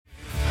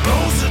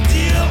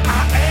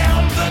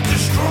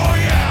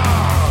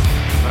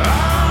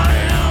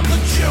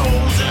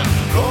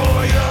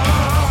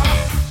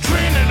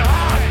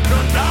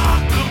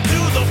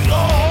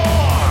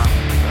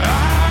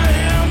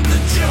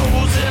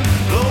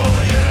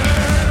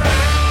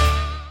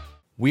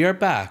We are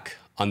back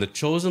on the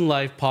Chosen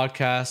Life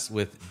podcast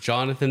with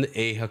Jonathan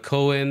A.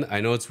 Hacohen.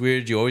 I know it's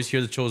weird. You always hear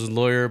the Chosen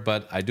Lawyer,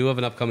 but I do have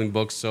an upcoming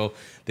book, so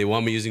they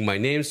want me using my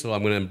name, so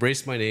I'm going to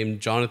embrace my name.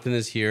 Jonathan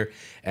is here,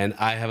 and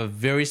I have a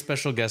very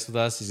special guest with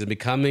us. He's going to be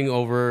coming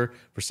over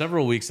for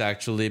several weeks,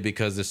 actually,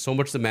 because there's so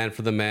much demand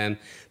for the man.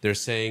 They're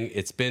saying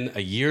it's been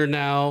a year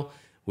now.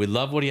 We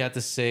love what he had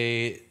to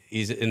say.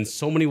 He's in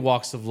so many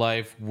walks of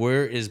life.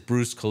 Where is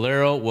Bruce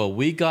Colero? Well,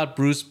 we got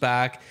Bruce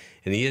back,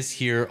 and he is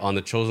here on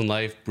The Chosen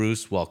Life.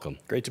 Bruce, welcome.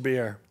 Great to be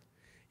here.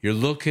 You're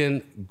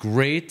looking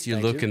great.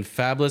 You're looking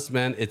fabulous,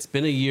 man. It's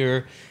been a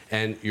year,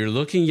 and you're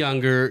looking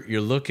younger.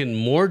 You're looking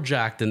more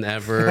jacked than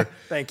ever.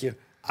 Thank you.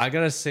 I got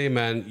to say,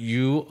 man,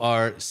 you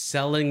are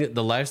selling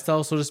the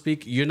lifestyle, so to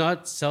speak. You're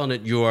not selling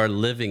it. You are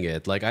living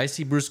it. Like, I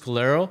see Bruce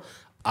Colero.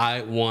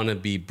 I want to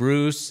be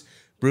Bruce.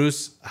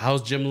 Bruce,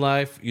 how's gym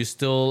life? You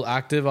still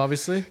active,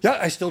 obviously? Yeah,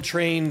 I still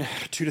train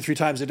 2 to 3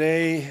 times a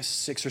day,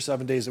 6 or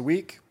 7 days a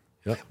week.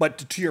 Yep. But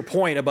to your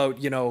point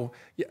about,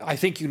 I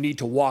think you need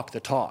to walk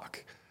the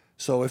talk.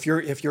 So if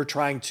you're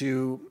trying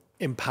to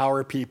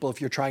empower people,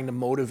 if you're trying to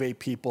motivate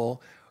people,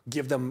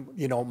 give them,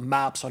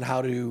 maps on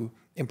how to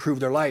improve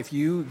their life,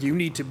 you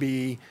need to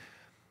be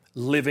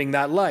living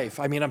that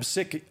life. I mean, I'm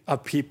sick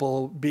of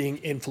people being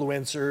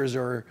influencers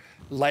or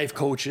life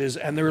coaches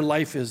and their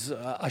life is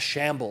a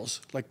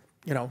shambles. Like,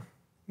 what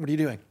are you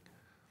doing?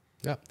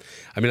 Yeah.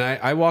 I mean,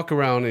 I walk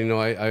around,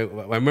 I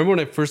remember when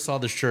I first saw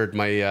the shirt,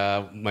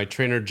 my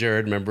trainer,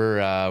 Jared,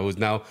 who's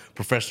now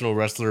professional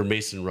wrestler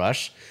Mason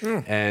Rush.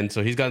 And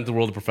so he's got into the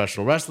world of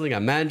professional wrestling.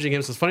 I'm managing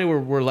him. So it's funny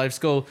where lives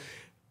go.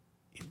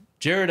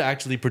 Jared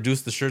actually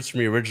produced the shirts for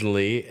me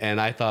originally. And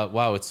I thought,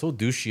 wow, it's so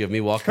douchey of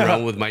me walking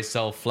around with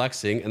myself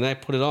flexing. And then I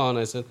put it on.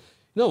 I said,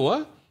 you know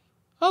what?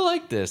 I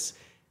like this.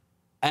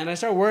 And I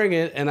start wearing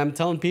it, and I'm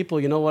telling people,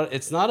 you know what?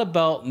 It's not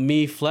about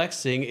me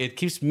flexing. It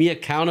keeps me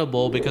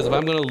accountable because if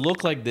I'm going to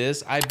look like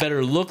this, I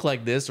better look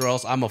like this or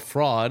else I'm a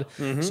fraud.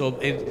 Mm-hmm. So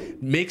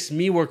it makes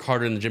me work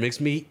harder in the gym, makes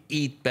me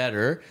eat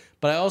better.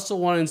 But I also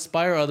want to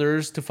inspire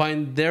others to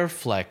find their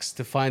flex,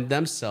 to find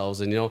themselves.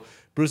 And,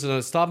 Bruce,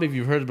 stop me if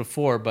you've heard it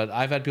before, but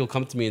I've had people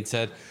come to me and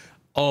said,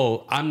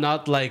 oh, I'm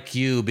not like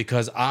you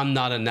because I'm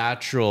not a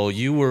natural.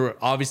 You were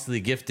obviously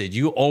gifted.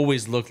 You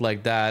always look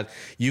like that.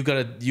 You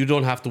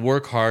don't have to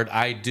work hard.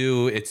 I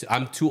do.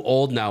 I'm too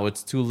old now.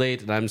 It's too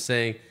late. And I'm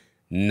saying,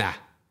 nah,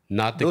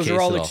 not the case at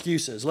all. Those are all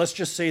excuses. Let's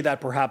just say that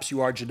perhaps you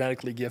are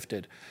genetically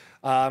gifted.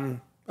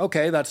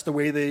 Okay, that's the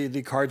way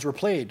the cards were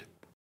played.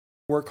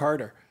 Work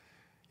harder.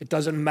 It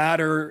doesn't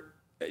matter.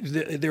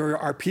 There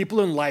are people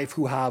in life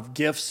who have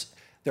gifts.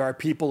 There are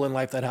people in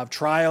life that have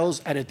trials,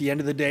 and at the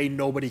end of the day,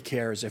 nobody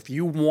cares. If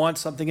you want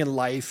something in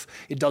life,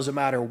 it doesn't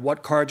matter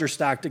what cards are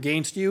stacked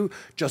against you,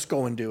 just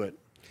go and do it.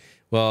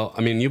 Well,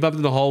 I mean, you bumped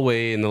in the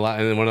hallway in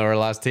one of our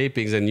last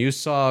tapings, and you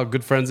saw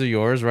good friends of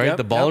yours, right? Yep,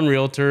 the Ball and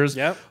Realtors,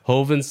 yep.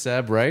 Hove and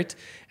Seb, right?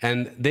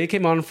 And they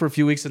came on for a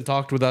few weeks and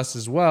talked with us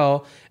as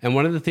well. And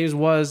one of the things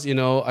was,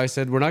 I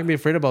said, we're not going to be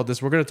afraid about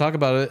this. We're going to talk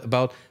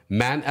about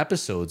man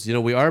episodes.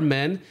 We are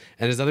men, and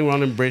there's nothing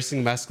wrong with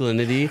embracing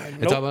masculinity. Nope.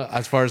 And talk about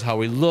as far as how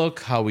we look,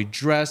 how we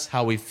dress,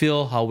 how we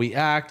feel, how we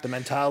act. The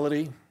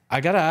mentality.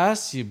 I got to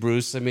ask you,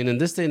 Bruce, I mean, in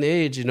this day and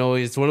age,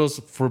 it's one of those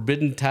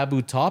forbidden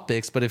taboo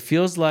topics, but it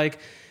feels like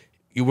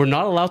we're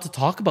not allowed to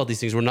talk about these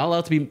things. We're not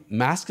allowed to be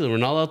masculine. We're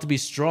not allowed to be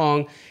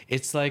strong.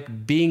 It's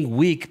like being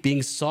weak,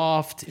 being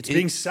soft. It's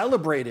being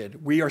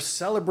celebrated. We are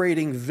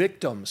celebrating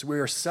victims.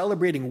 We are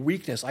celebrating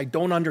weakness. I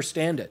don't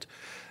understand it.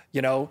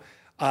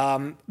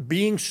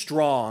 Being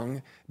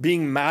strong,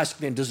 being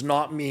masculine does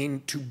not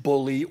mean to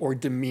bully or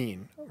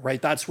demean, right?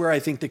 That's where I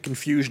think the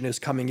confusion is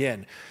coming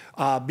in.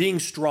 Being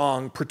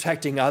strong,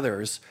 protecting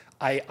others,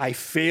 I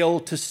fail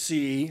to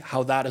see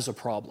how that is a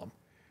problem.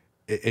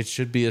 It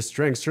should be a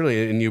strength,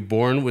 certainly. And you're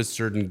born with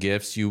certain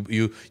gifts.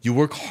 You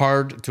work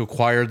hard to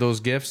acquire those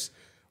gifts.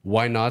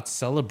 Why not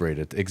celebrate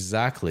it?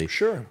 Exactly.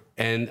 Sure.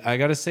 And I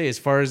got to say, as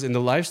far as in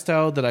the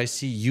lifestyle that I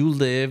see you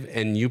live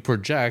and you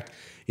project,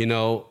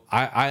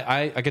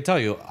 I can tell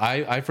you,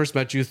 I first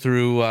met you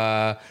through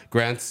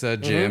Grant's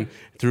gym,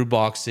 through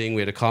boxing.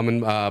 We had a common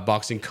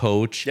boxing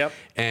coach. Yep.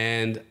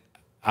 And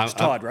It's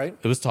Todd, right?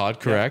 It was Todd,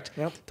 correct.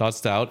 Yep. Todd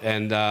Stout.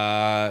 And,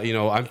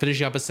 I'm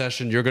finishing up a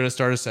session. You're going to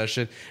start a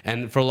session.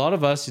 And for a lot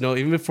of us,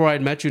 even before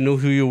I'd met you, knew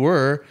who you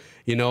were.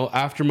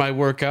 After my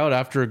workout,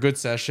 after a good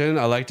session,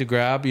 I like to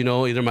grab,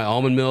 either my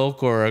almond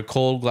milk or a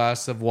cold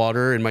glass of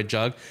water in my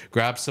jug,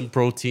 grab some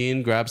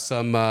protein, grab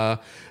some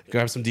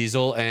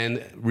diesel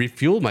and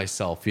refuel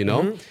myself,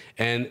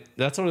 And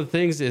that's one of the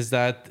things is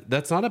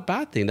that's not a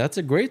bad thing. That's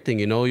a great thing.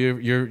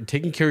 You're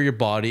taking care of your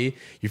body,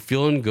 you're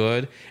feeling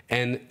good.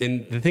 And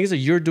the things that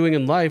you're doing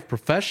in life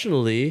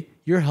professionally,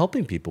 you're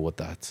helping people with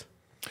that.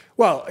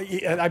 Well,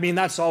 I mean,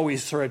 that's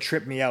always sort of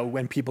tripped me out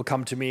when people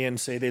come to me and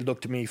say they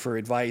look to me for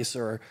advice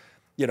or,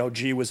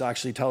 G was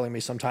actually telling me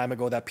some time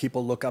ago that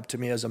people look up to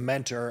me as a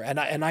mentor. And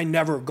I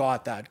never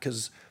got that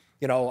because,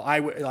 I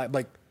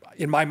like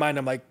in my mind,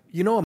 I'm like,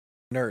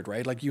 nerd,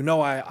 right? Like, I'm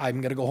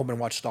going to go home and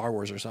watch Star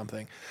Wars or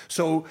something.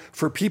 So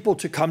for people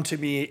to come to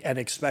me and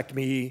expect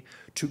me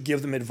to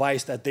give them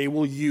advice that they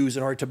will use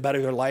in order to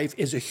better their life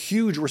is a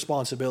huge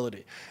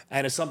responsibility.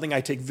 And it's something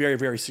I take very,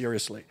 very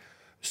seriously.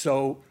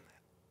 So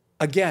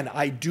again,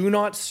 I do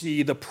not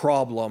see the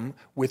problem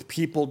with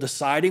people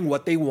deciding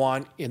what they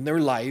want in their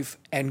life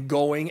and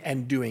going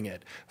and doing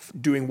it,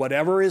 doing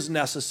whatever is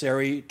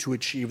necessary to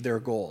achieve their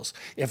goals.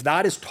 If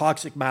that is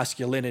toxic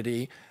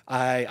masculinity,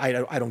 I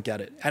don't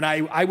get it. And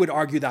I would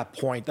argue that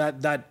point,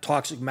 that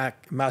toxic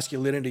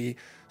masculinity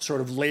sort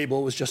of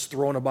label was just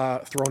thrown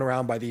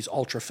around by these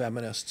ultra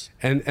feminists.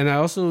 And I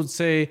also would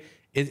say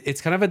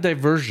it's kind of a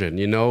diversion,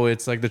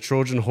 it's like the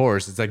Trojan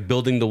horse. It's like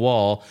building the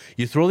wall.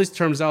 You throw these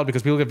terms out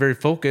because people get very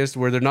focused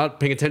where they're not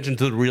paying attention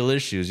to the real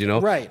issues,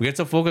 Right. We get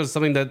so focused on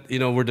something that,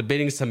 we're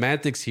debating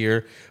semantics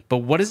here, but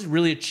what is it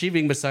really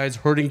achieving besides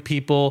hurting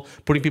people,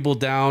 putting people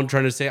down,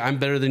 trying to say I'm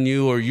better than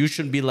you or you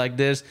shouldn't be like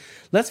this?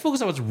 Let's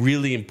focus on what's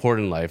really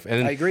important in life.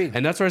 And I agree.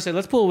 And that's where I say,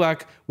 let's pull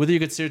back, whether you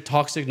consider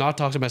toxic, not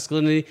toxic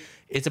masculinity.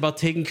 It's about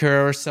taking care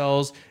of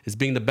ourselves. It's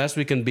being the best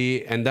we can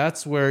be. And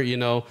that's where,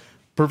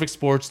 Perfect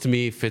Sports to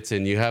me fits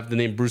in. You have the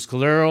name Bruce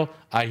Colero.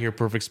 I hear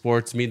Perfect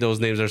Sports. To me, those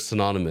names are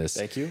synonymous.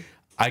 Thank you.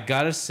 I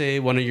gotta say,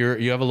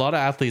 you have a lot of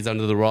athletes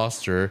under the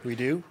roster. We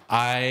do.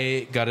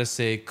 I gotta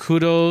say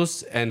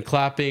kudos and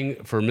clapping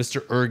for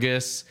Mr.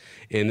 Urgis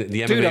in the MMA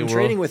world. Dude, I'm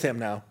training with him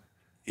now.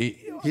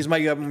 He's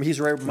my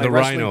wrestling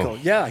Rhino. coach.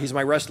 Yeah, he's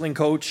my wrestling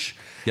coach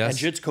Yes. and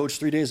jiu-jitsu coach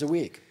 3 days a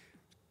week.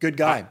 Good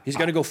guy. He's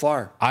going to go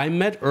far. I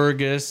met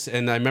Urgis,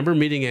 and I remember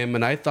meeting him,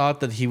 and I thought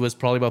that he was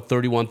probably about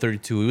 31,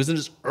 32. He was in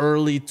his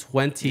early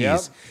 20s.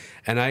 Yep.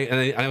 And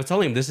I was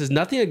telling him, this is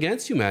nothing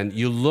against you, man.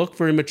 You look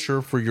very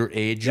mature for your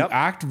age. You Yep.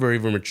 act very,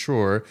 very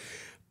mature.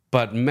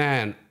 But,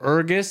 man,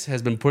 Urgis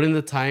has been putting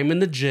the time in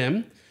the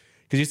gym.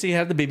 Because you see, he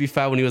had the baby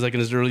fat when he was like in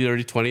his early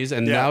 20s,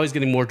 and now he's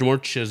getting more and more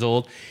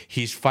chiseled.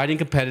 He's fighting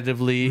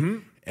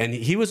competitively, and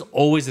he was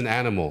always an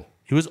animal.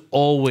 He was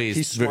always...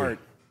 He's smart.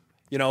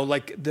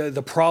 Like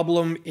the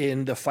problem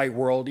in the fight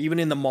world, even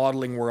in the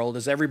modeling world,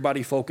 is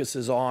everybody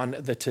focuses on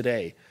the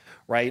today,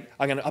 right?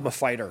 I'm a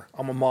fighter,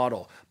 I'm a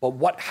model. But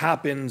what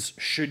happens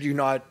should you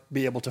not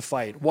be able to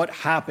fight? What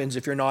happens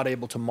if you're not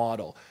able to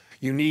model?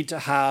 You need to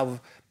have,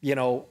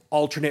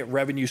 alternate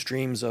revenue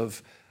streams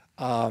of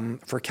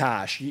for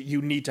cash.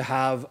 You need to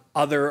have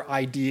other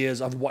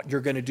ideas of what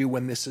you're going to do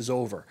when this is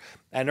over.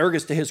 And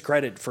Urgis, to his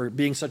credit, for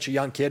being such a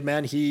young kid,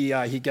 man,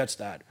 he gets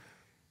that.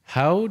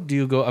 How do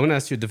you go? I'm going to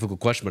ask you a difficult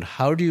question, but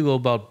how do you go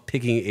about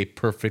picking a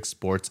perfect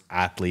sports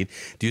athlete?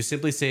 Do you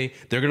simply say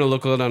they're going to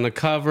look good on the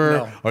cover,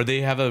 No. or they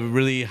have a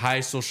really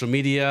high social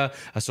media,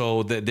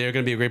 so that they're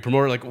going to be a great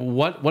promoter? Like,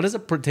 what does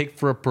it take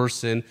for a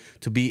person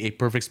to be a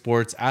perfect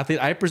sports athlete?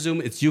 I presume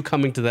it's you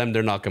coming to them;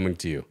 they're not coming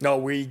to you. No,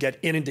 we get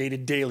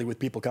inundated daily with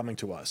people coming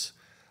to us.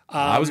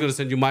 I was going to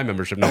send you my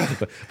membership,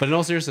 but in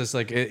all seriousness,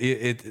 like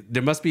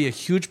there must be a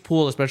huge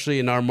pool, especially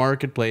in our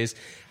marketplace.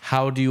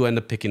 How do you end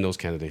up picking those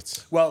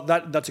candidates? Well,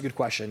 that's a good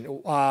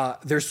question.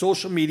 Their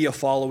social media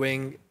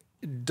following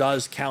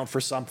does count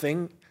for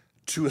something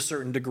to a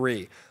certain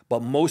degree,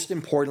 but most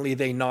importantly,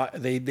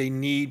 they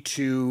need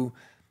to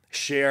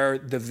share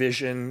the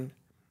vision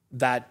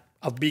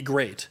of be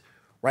great,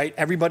 right?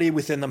 Everybody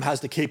within them has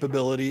the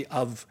capability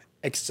of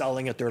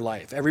excelling at their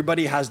life.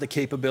 Everybody has the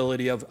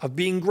capability of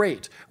being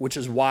great, which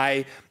is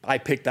why I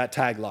picked that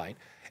tagline.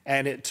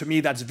 And to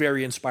me, that's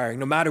very inspiring.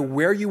 No matter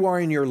where you are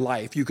in your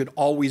life, you could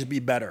always be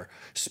better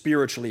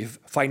spiritually,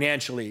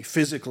 financially,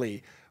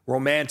 physically,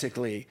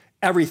 romantically,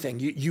 everything.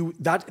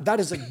 That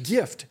is a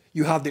gift.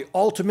 You have the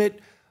ultimate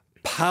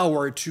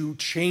power to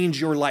change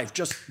your life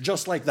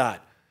just like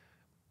that.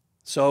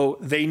 So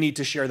they need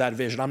to share that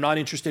vision. I'm not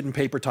interested in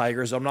paper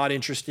tigers. I'm not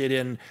interested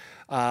in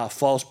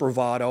false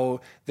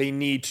bravado. They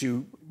need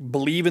to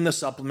believe in the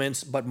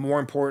supplements, but more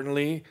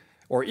importantly,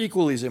 or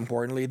equally as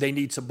importantly, they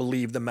need to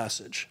believe the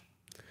message.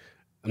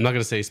 I'm not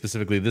going to say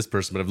specifically this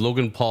person, but if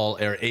Logan Paul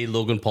or a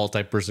Logan Paul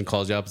type person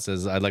calls you up and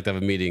says, I'd like to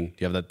have a meeting, do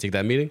you have that? Take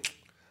that meeting?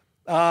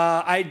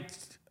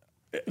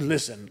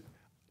 Listen,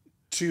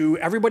 to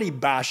everybody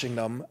bashing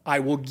them, I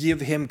will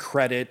give him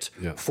credit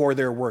for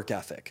their work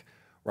ethic,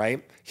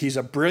 right? He's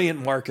a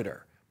brilliant marketer.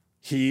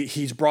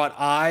 He's brought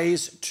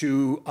eyes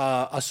to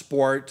a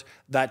sport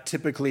that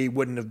typically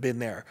wouldn't have been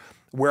there.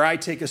 Where I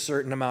take a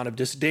certain amount of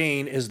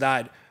disdain is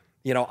that,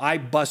 I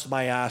bust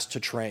my ass to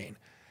train.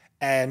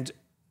 And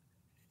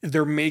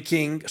they're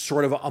making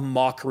sort of a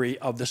mockery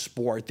of the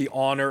sport, the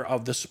honor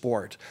of the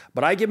sport.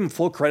 But I give him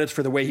full credit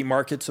for the way he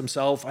markets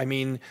himself. I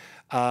mean,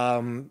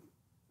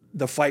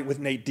 the fight with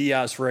Nate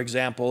Diaz, for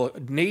example,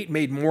 Nate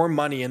made more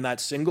money in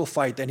that single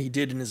fight than he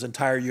did in his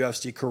entire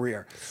UFC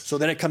career. So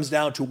then it comes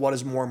down to what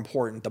is more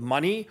important, the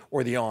money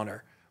or the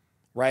honor,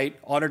 right?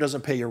 Honor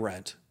doesn't pay your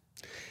rent.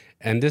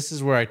 And this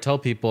is where I tell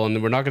people,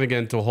 and we're not going to get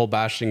into a whole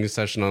bashing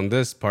session on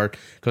this part,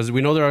 because we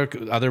know there are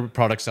other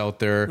products out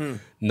there,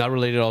 not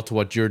related at all to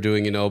what you're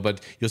doing, but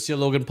you'll see a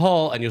Logan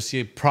Paul and you'll see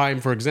a Prime,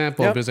 for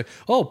example. Yep. And it's like,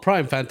 oh,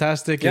 Prime,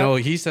 fantastic.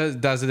 Yep. He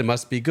does it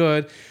must be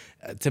good.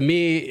 To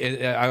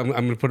me, I'm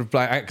going to put it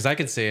because I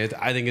can say it.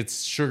 I think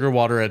it's sugar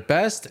water at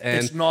best,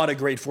 and It's not a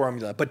great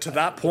formula. But to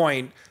that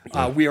point,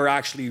 we are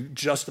actually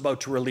just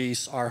about to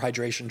release our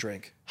hydration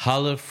drink.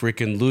 Hallelujah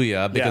freaking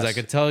Luya, because Yes. I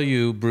can tell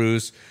you,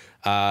 Bruce,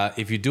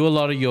 if you do a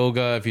lot of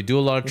yoga, if you do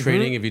a lot of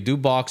training, if you do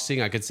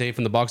boxing, I could say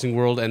from the boxing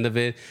world end of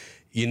it,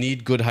 you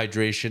need good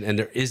hydration, and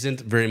there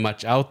isn't very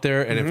much out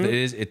there. And if it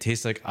is, it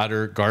tastes like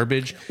utter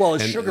garbage. Well,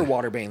 it's And- sugar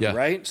water mainly, yeah,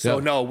 right? So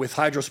yeah. no, with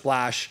Hydro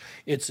Splash,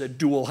 it's a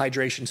dual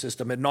hydration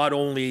system. It not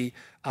only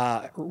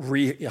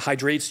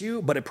rehydrates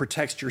you, but it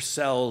protects your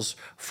cells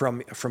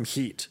from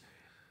heat.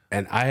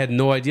 And I had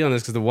no idea on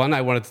this because the one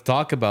I wanted to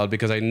talk about,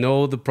 because I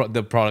know the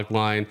product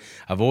line.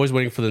 I've always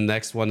waiting for the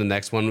next one.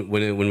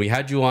 When we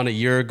had you on a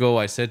year ago,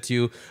 I said to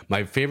you,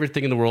 my favorite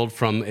thing in the world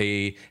from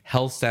a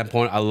health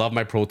standpoint, I love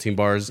my protein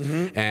bars,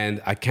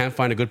 and I can't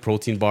find a good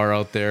protein bar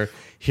out there.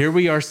 Here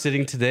we are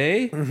sitting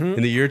today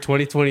in the year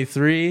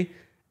 2023,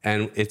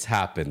 and it's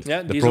happened.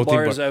 Yeah, the Diesel protein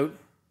bar is out.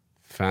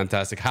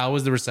 Fantastic. How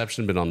has the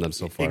reception been on them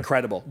so far?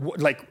 Incredible.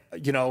 Like,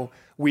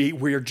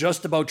 we're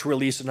just about to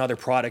release another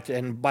product,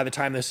 and by the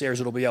time this airs,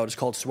 it'll be out. It's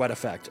called Sweat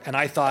Effect. And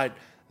I thought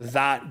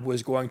that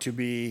was going to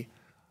be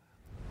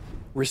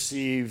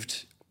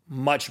received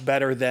much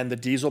better than the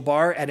Diesel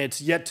bar, and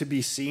it's yet to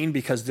be seen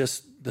because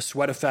the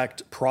Sweat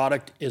Effect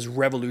product is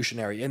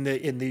revolutionary. In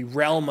the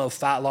realm of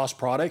fat loss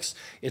products,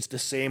 it's the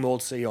same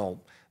old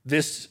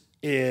This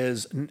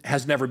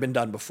has never been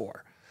done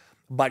before.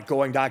 But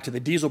going back to the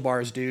Diesel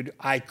bars, dude,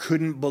 I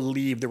couldn't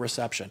believe the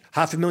reception.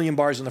 500,000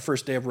 bars in the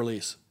first day of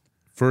release.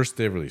 First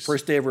day of release.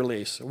 First day of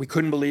release. We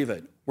couldn't believe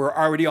it. We're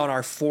already on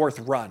our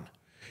 4th run.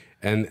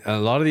 And a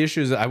lot of the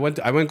issues, I went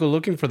go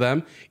looking for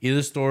them. Either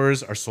the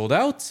stores are sold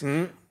out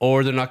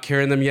or they're not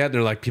carrying them yet.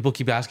 They're like, people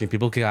keep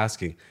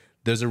asking.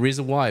 There's a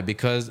reason why,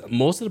 because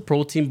most of the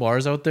protein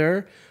bars out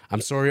there,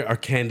 I'm sorry, are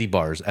candy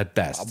bars at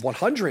best.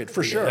 100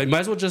 for sure. You might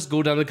as well just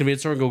go down to the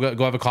convenience store and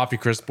go have a coffee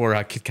crisp or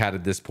a Kit Kat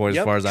at this point,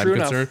 as far as I'm true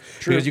enough. concerned.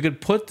 True. Because you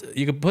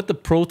could put the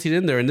protein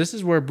in there, and this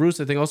is where, Bruce,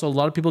 I think also a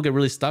lot of people get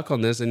really stuck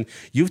on this, and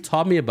you've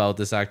taught me about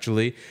this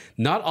actually.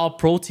 Not all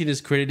protein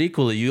is created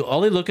equally. You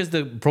only look at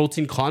the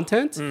protein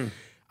content,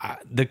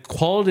 the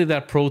quality of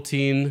that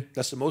protein.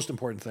 That's the most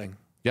important thing.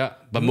 Yeah,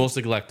 but most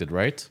neglected,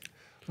 right?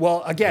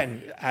 Well,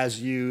 again,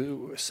 as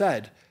you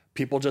said,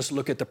 people just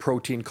look at the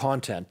protein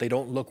content. They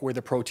don't look where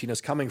the protein is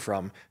coming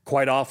from.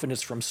 Quite often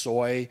it's from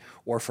soy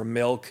or from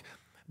milk.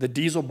 The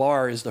Diesel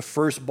bar is the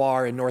first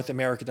bar in North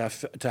America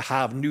to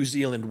have New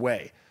Zealand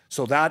whey.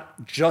 So that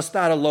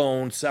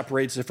alone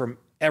separates it from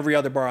every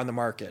other bar on the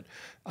market.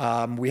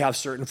 We have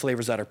certain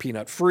flavors that are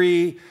peanut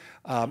free.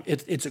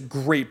 It's a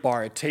great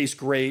bar. It tastes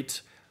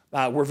great.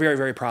 We're very,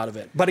 very proud of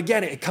it. But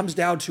again, it comes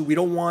down to, we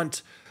don't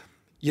want...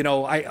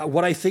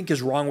 what I think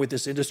is wrong with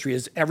this industry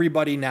is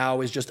everybody now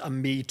is just a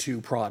Me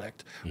Too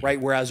product, right?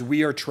 Whereas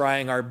we are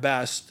trying our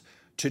best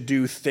to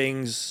do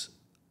things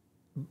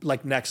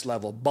like next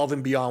level, above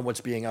and beyond what's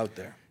being out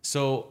there.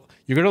 So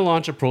you're going to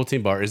launch a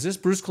protein bar. Is this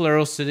Bruce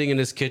Colero sitting in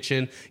his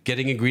kitchen,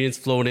 getting ingredients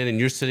flown in, and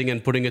you're sitting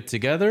and putting it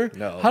together?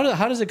 No.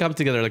 How does it come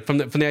together? Like from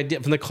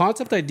the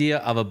concept idea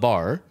of a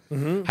bar,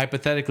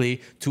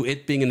 hypothetically, to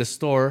it being in the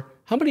store.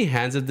 How many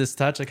hands did this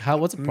touch? Like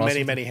what's the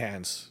process? Many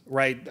hands,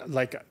 right?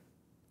 Like,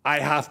 I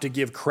have to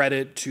give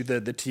credit to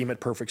the team at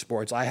Perfect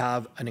Sports. I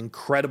have an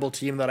incredible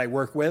team that I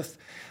work with,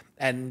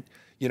 and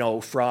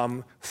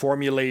from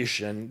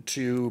formulation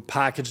to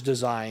package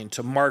design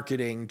to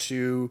marketing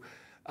to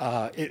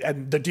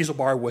and the Diesel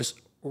bar was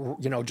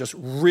just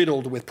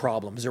riddled with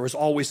problems. There was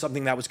always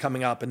something that was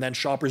coming up, and then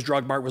Shoppers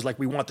Drug Mart was like,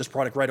 we want this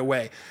product right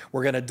away.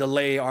 We're going to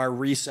delay our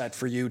reset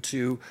for you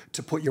to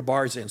put your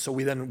bars in. So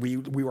we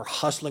were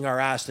hustling our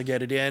ass to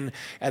get it in,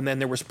 and then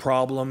there was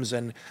problems.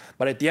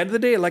 But at the end of the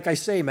day, like I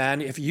say,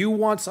 man, if you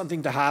want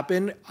something to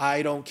happen,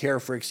 I don't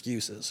care for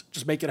excuses.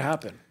 Just make it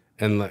happen.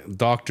 And like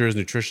doctors,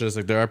 nutritionists,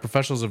 like there are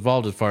professionals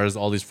involved as far as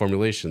all these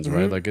formulations,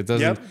 right? Like it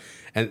doesn't,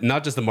 and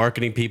not just the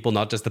marketing people,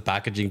 not just the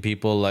packaging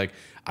people. Like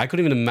I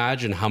couldn't even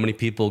imagine how many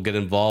people get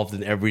involved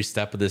in every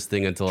step of this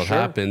thing until it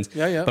happens.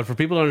 Yeah. But for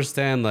people to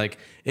understand, like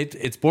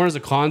it's born as a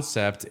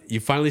concept. You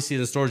finally see it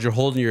in stores. You're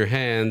holding your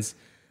hands.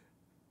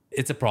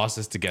 It's a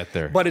process to get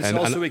there. But it's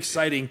also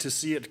exciting to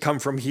see it come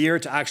from here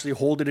to actually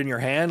hold it in your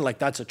hand. Like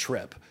that's a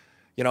trip.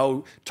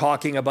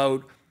 Talking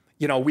about.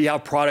 We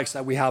have products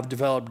that we have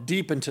developed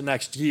deep into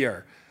next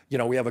year.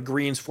 We have a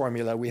greens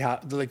formula. We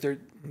have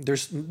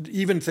there's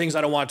even things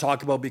I don't want to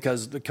talk about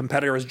because the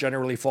competitors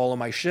generally follow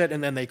my shit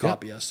and then they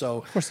copy us.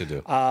 So of course they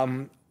do.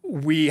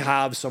 We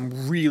have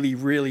some really,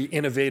 really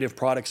innovative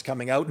products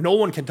coming out. No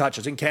one can touch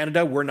us. In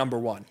Canada, we're number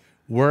one.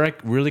 Where I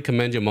really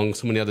commend you among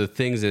so many other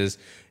things is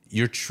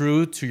you're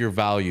true to your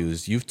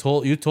values. You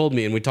told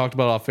me, and we talked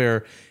about off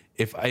air,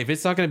 if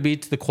it's not going to be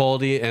to the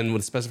quality and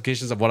with the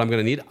specifications of what I'm going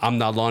to need, I'm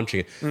not launching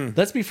it.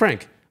 Let's be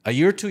frank. A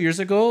year, 2 years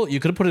ago, you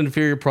could have put an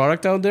inferior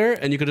product out there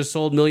and you could have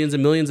sold millions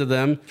and millions of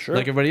them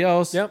like everybody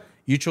else. Yep.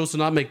 You chose to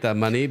not make that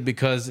money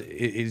because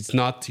it's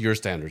not to your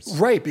standards.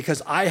 Right,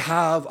 because I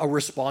have a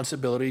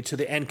responsibility to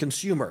the end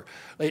consumer.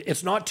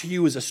 It's not to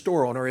you as a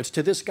store owner. It's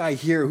to this guy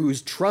here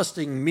who's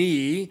trusting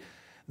me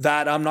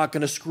that I'm not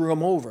going to screw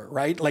him over,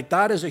 right? Like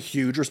that is a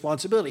huge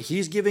responsibility.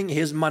 He's giving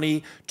his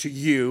money to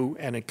you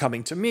and it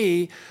coming to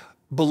me,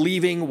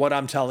 believing what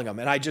I'm telling him.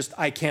 And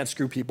I can't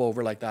screw people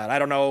over like that. I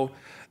don't know.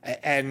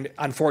 And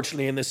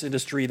unfortunately in this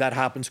industry that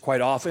happens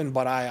quite often,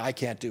 but I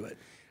can't do it.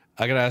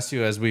 I got to ask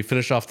you, as we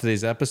finish off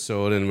today's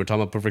episode, and we're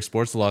talking about Perfect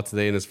Sports a lot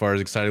today, and as far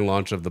as exciting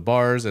launch of the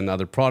bars and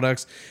other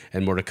products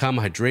and more to come,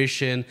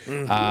 hydration,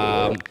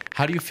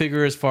 how do you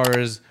figure as far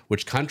as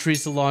which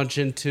countries to launch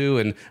into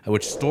and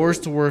which stores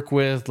to work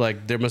with?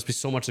 Like, there must be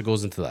so much that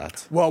goes into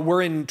that. Well,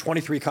 we're in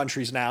 23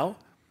 countries now.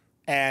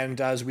 And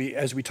as we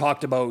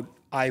talked about,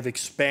 I've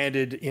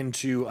expanded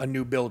into a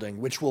new building,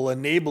 which will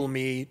enable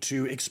me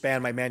to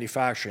expand my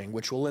manufacturing,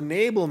 which will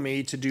enable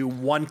me to do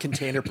 1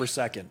 container per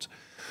second.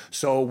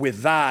 So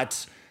with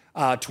that,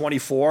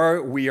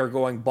 24, we are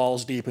going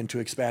balls deep into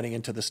expanding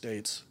into the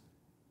States.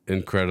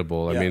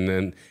 Incredible. Yeah. I mean,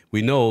 and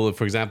we know,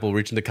 for example,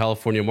 reaching the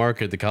California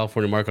market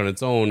on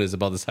its own is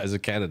about the size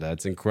of Canada.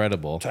 It's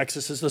incredible.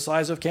 Texas is the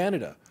size of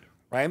Canada,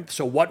 right?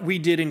 So what we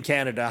did in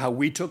Canada, how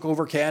we took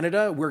over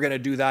Canada, we're going to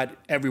do that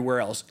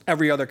everywhere else,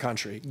 every other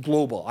country,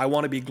 global. I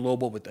want to be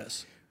global with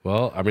this.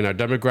 Well, I mean, our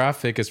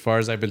demographic, as far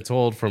as I've been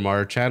told from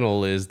our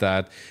channel, is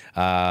that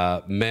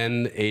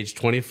men aged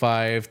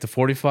 25 to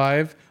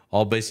 45,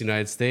 all based in the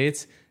United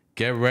States.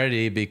 Get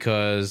ready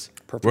because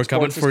we're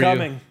coming for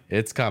you.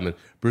 It's coming.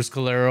 Bruce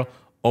Colero,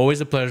 always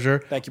a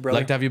pleasure. Thank you, brother. I'd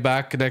like to have you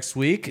back next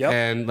week. Yep.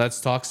 And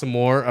let's talk some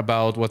more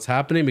about what's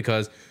happening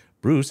because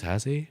Bruce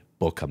has a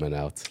book coming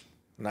out.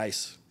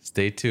 Nice.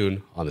 Stay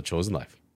tuned on The Chosen Life.